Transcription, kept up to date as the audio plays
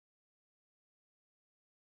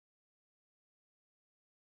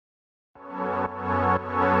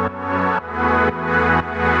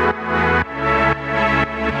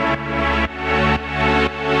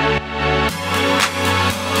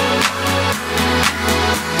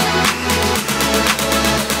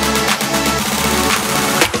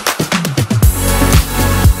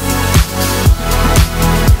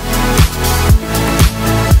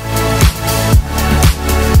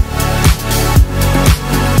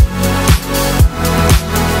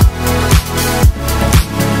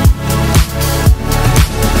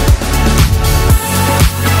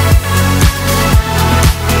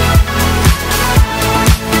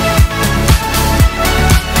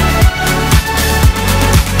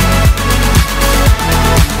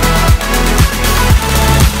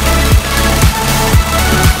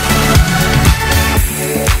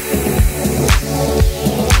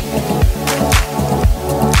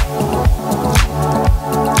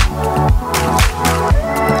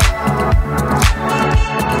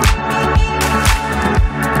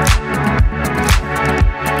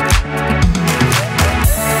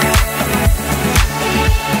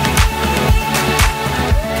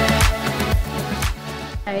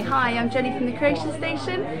Hi, I'm Jenny from the Creation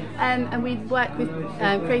Station, and we work with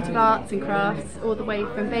creative arts and crafts all the way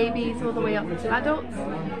from babies all the way up to adults.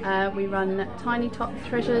 We run Tiny Tot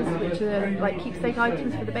Treasures, which are like keepsake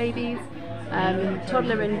items for the babies,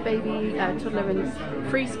 toddler and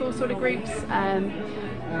preschool sort of groups,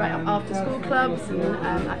 right up after school clubs and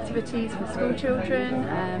activities for school children,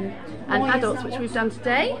 and adults, which we've done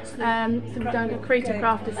today. So we've done a creative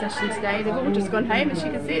crafters session today. They've all just gone home, as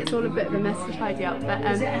you can see. It's all a bit of a mess to tidy up, but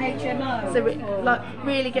so we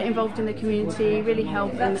really get involved in the community, really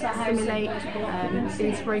help and stimulate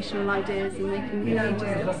inspirational ideas, and they can really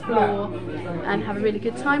just explore and have a really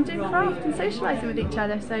good time doing craft and socialising with each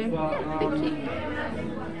other. So yeah, thank you.